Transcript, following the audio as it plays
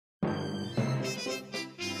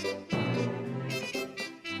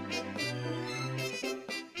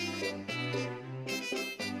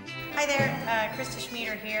Hi there, Christa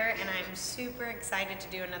Schmeder here, and I'm super excited to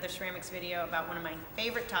do another ceramics video about one of my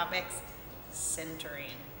favorite topics, sintering.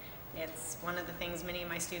 It's one of the things many of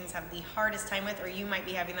my students have the hardest time with, or you might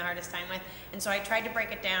be having the hardest time with, and so I tried to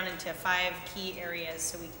break it down into 5 key areas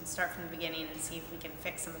so we can start from the beginning and see if we can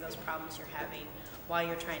fix some of those problems you're having while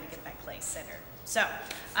you're trying to get that clay centered. So,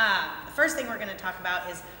 the first thing we're going to talk about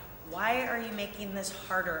is, why are you making this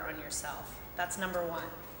harder on yourself? That's number 1.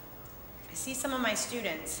 I see some of my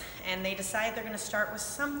students and they decide they're going to start with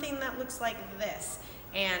something that looks like this,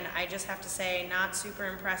 and I just have to say, not super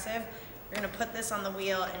impressive. You're going to put this on the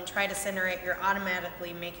wheel and try to center it. You're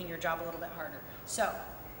automatically making your job a little bit harder. So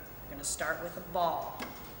we're going to start with a ball.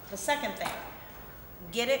 The second thing,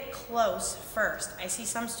 get it close first. I see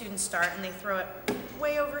some students start and they throw it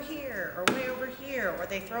way over here or way over here, or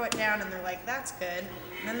they throw it down and they're like, that's good,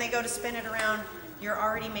 and then they go to spin it around. You're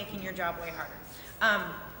already making your job way harder.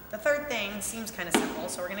 The third thing seems kind of simple,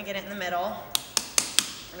 so we're going to get it in the middle.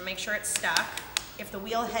 We're going to make sure it's stuck. If the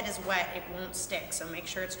wheel head is wet, it won't stick, so make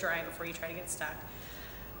sure it's dry before you try to get it stuck.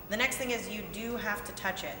 The next thing is you do have to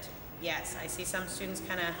touch it. Yes, I see some students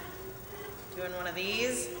kind of doing one of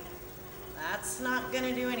these. That's not going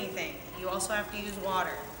to do anything. You also have to use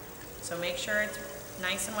water, so make sure it's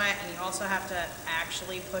nice and wet, and you also have to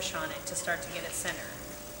actually push on it to start to get it centered.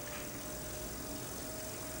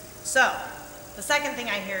 So, the second thing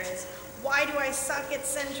I hear is, why do I suck at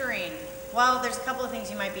centering? Well, there's a couple of things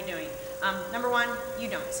you might be doing. Number 1, you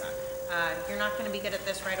don't suck. You're not going to be good at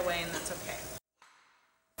this right away, and that's okay.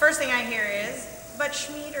 First thing I hear is, but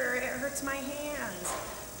Schmeder, it hurts my hands.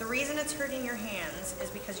 The reason it's hurting your hands is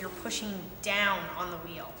because you're pushing down on the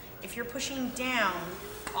wheel. If you're pushing down,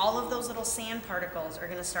 all of those little sand particles are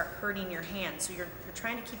going to start hurting your hands. So you're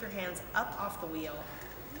trying to keep your hands up off the wheel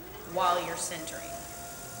while you're centering.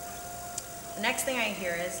 The next thing I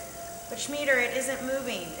hear is, but Schmeder, it isn't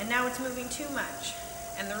moving, and now it's moving too much.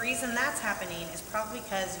 And the reason that's happening is probably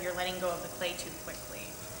because you're letting go of the clay too quickly.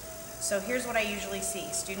 So here's what I usually see.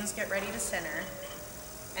 Students get ready to center,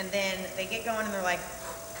 and then they get going and they're like,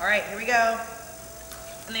 all right, here we go.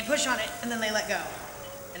 And they push on it, and then they let go.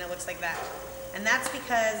 And it looks like that. And that's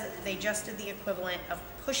because they just did the equivalent of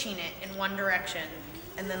pushing it in one direction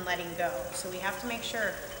and then letting go. So we have to make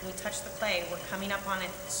sure when we touch the clay, we're coming up on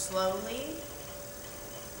it slowly,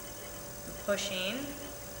 and pushing,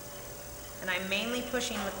 and I'm mainly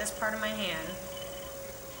pushing with this part of my hand,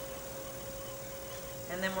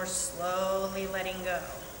 and then we're slowly letting go.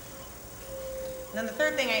 And then the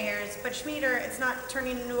third thing I hear is, but Schmeder, it's not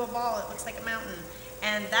turning into a ball, it looks like a mountain.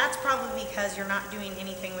 And that's probably because you're not doing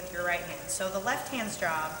anything with your right hand. So the left hand's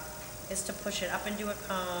job is to push it up into a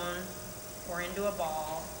cone or into a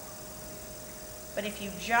ball. But if you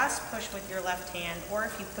just push with your left hand, or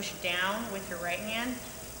if you push down with your right hand,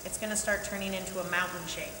 it's going to start turning into a mountain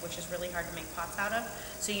shape, which is really hard to make pots out of.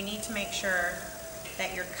 So you need to make sure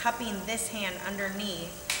that you're cupping this hand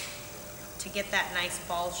underneath to get that nice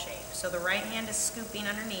ball shape. So the right hand is scooping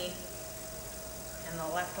underneath, and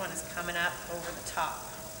the left one is coming up over the top,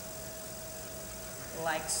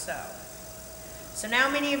 like so. So now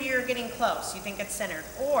many of you are getting close. You think it's centered,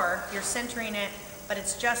 or you're centering it, but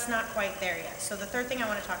it's just not quite there yet. So the third thing I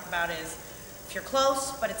want to talk about is, if you're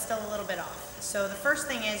close, but it's still a little bit off. So the first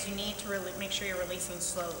thing is you need to really make sure you're releasing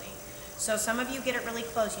slowly. So some of you get it really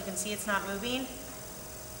close. You can see it's not moving,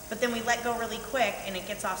 but then we let go really quick and it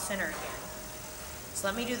gets off center again. So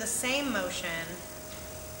let me do the same motion,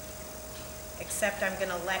 except I'm going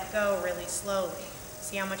to let go really slowly.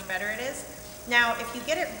 See how much better it is? Now, if you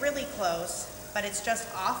get it really close, but it's just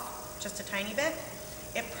off, just a tiny bit,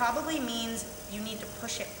 it probably means you need to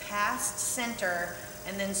push it past center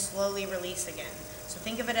and then slowly release again. So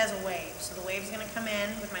think of it as a wave. So the wave's going to come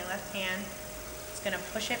in with my left hand, it's going to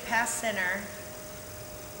push it past center,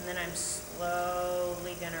 and then I'm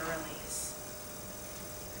slowly going to release.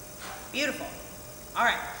 Beautiful. All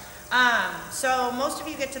right. So most of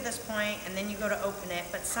you get to this point and then you go to open it,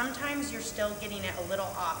 but sometimes you're still getting it a little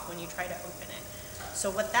off when you try to open it. So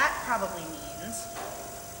what that probably means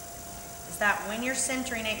is that when you're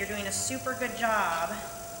centering it, you're doing a super good job,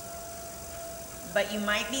 but you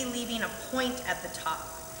might be leaving a point at the top.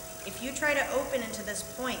 If you try to open into this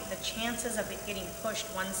point, the chances of it getting pushed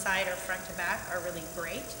one side or front to back are really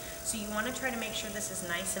great. So you want to try to make sure this is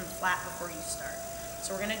nice and flat before you start.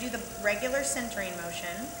 So we're going to do the regular centering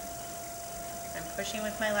motion. I'm pushing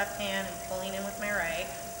with my left hand and pulling in with my right.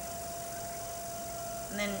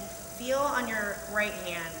 And then feel on your right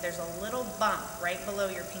hand, there's a little bump right below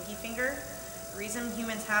your pinky finger. The reason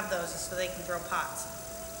humans have those is so they can throw pots.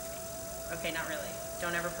 Okay, not really.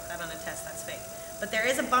 Don't ever put that on a test, that's fake. But there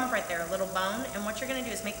is a bump right there, a little bone, and what you're going to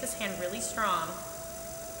do is make this hand really strong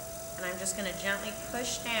And I'm just gonna gently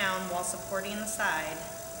push down while supporting the side.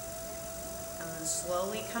 And then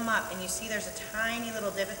slowly come up. And you see there's a tiny little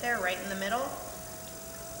divot there right in the middle.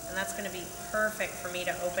 And that's gonna be perfect for me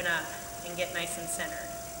to open up and get nice and centered.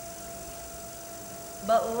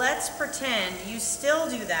 But let's pretend you still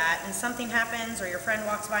do that and something happens or your friend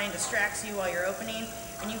walks by and distracts you while you're opening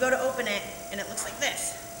and you go to open it and it looks like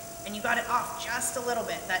this and you got it off just a little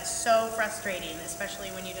bit. That's so frustrating, especially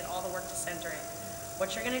when you did all the work to center it.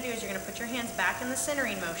 What you're gonna do is you're gonna put your hands back in the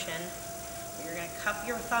centering motion. You're gonna cup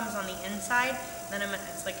your thumbs on the inside, and then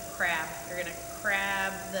it's like a crab. You're gonna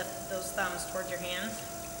crab those thumbs towards your hands.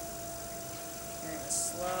 You're going to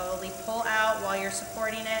slowly pull out while you're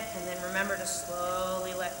supporting it, and then remember to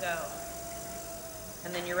slowly let go.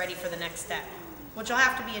 And then you're ready for the next step, which will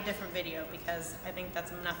have to be a different video because I think that's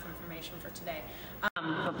enough information for today.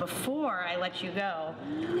 But before I let you go,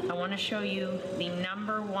 I want to show you the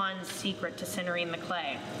 #1 secret to centering the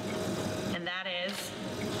clay, and that is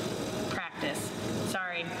practice.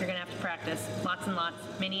 Sorry, you're going to have to practice lots and lots,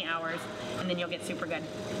 many hours, and then you'll get super good.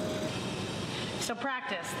 So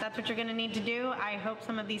practice, that's what you're gonna need to do. I hope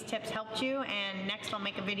some of these tips helped you, and next I'll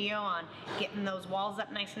make a video on getting those walls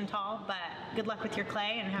up nice and tall, but good luck with your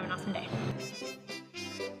clay and have an awesome day.